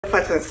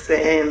fight's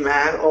insane,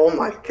 man. Oh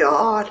my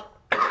god.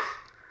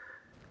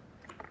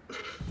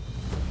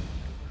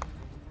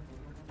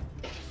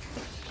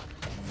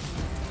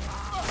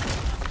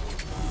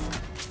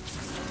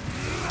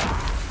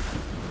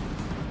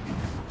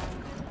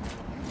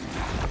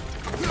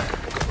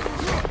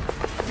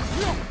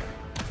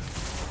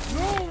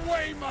 No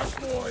way, my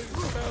boy,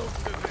 fell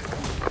to this.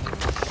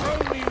 Show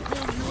me who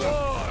you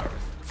are.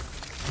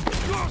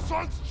 Your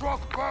son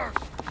struck first.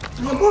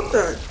 How about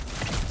that?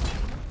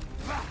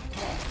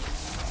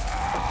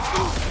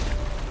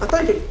 I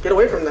thought you could get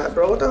away from that,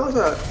 bro. What the hell is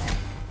that?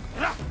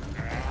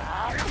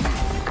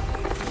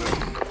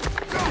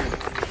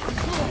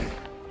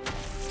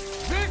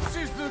 This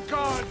is the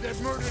god that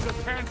murdered the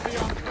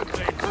Pantheon because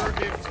they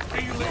hurt its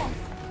feelings.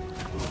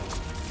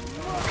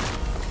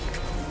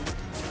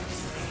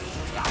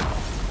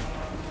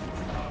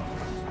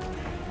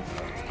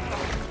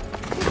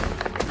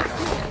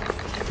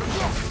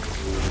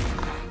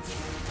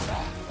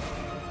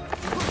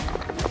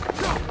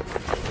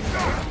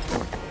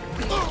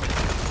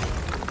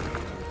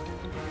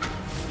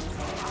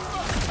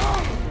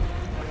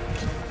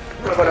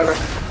 Whatever.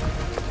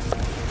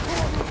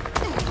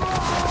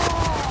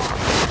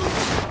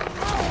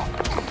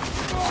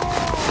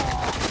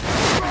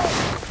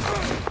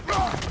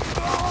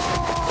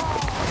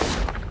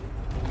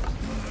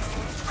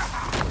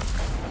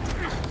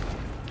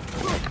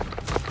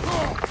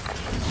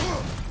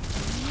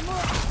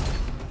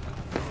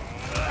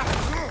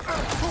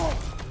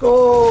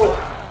 Go!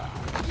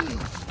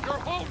 You're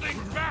holding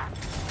back.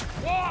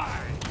 Why?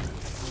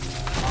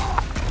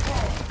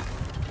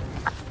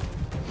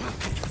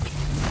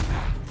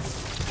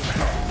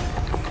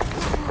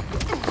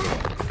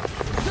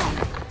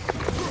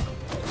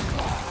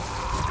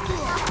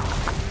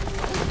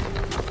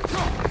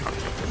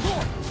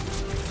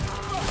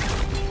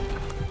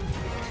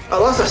 I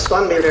lost a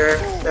stun meter.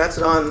 That's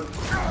done.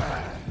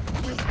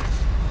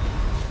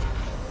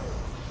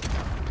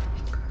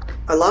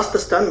 I lost the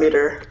stun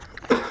meter.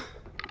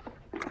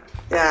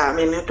 Yeah, I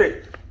mean,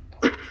 after...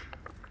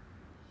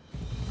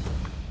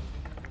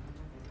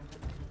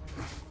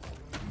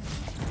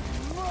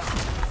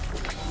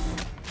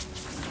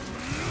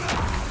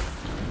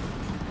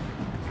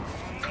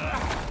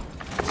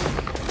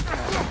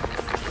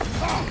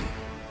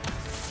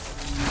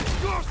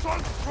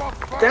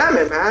 Damn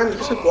it, man.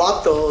 You should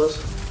block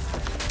those.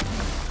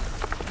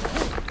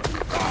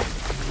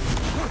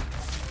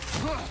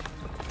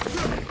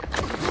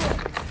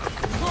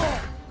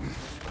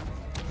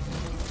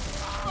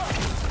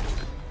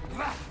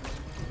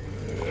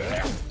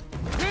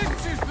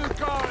 This is the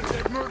god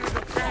that murdered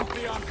the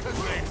Pantheon because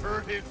they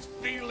hurt his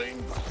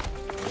feelings.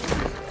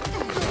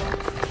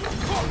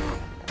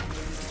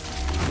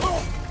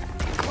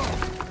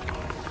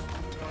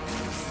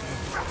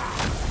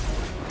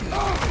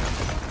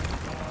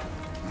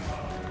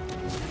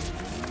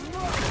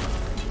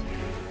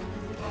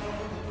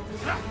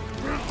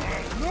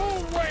 No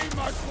way,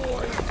 my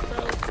boy,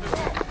 fell to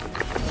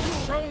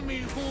this. Show me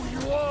who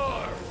you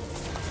are.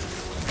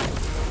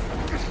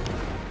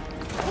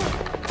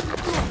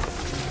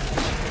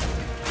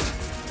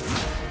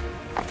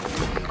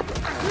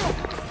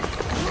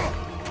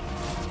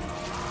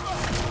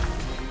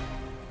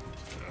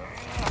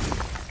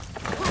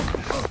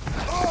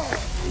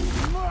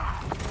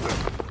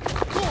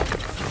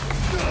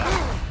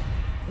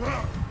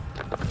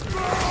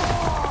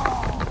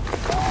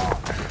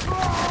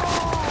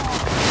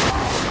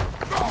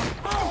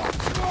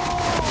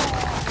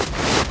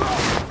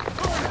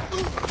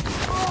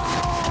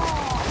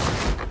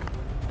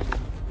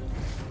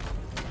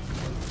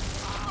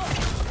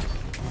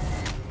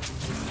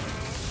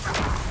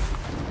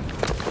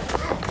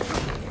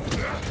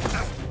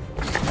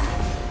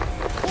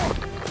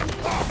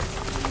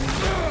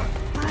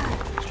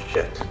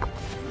 Shit.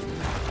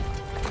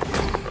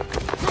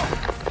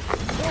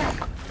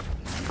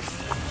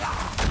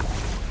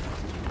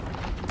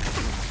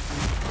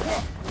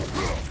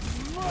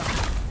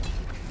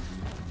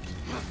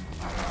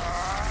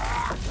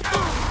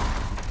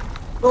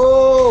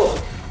 Oh!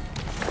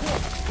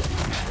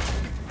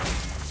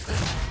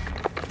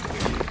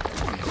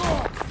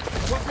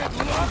 Was it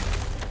luck?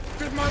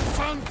 Did my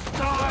son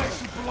die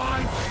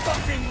blind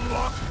fucking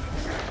luck?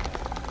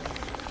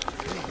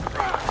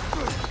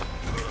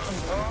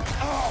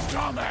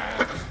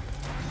 Dumbass!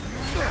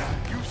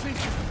 You think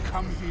you can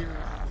come here,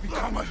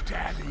 become a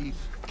daddy,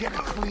 get a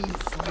clean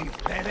slate?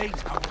 That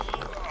ain't how it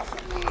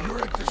works.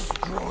 You're a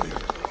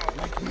destroyer,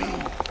 like me.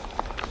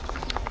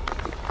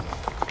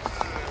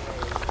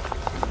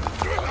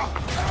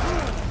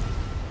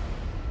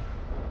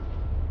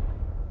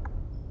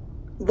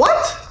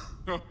 What?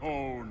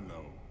 Oh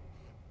no.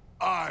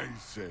 I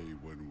say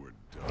when we're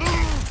done.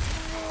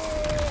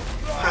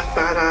 That's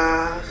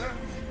badass.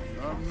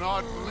 I'm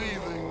not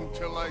leaving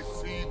till I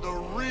see the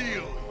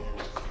real.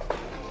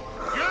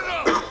 Get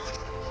up!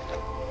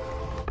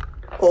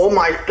 Oh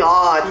my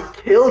god, he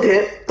killed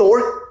it.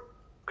 Thor.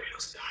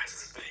 Kratos dies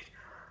this thing.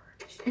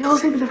 He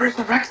kills him in the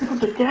resurrection from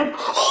the dead.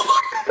 Oh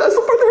my god, that's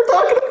the part they were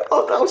talking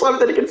about. I'm so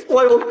happy that it gets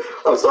spoiled.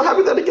 I'm so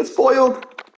happy that it gets spoiled.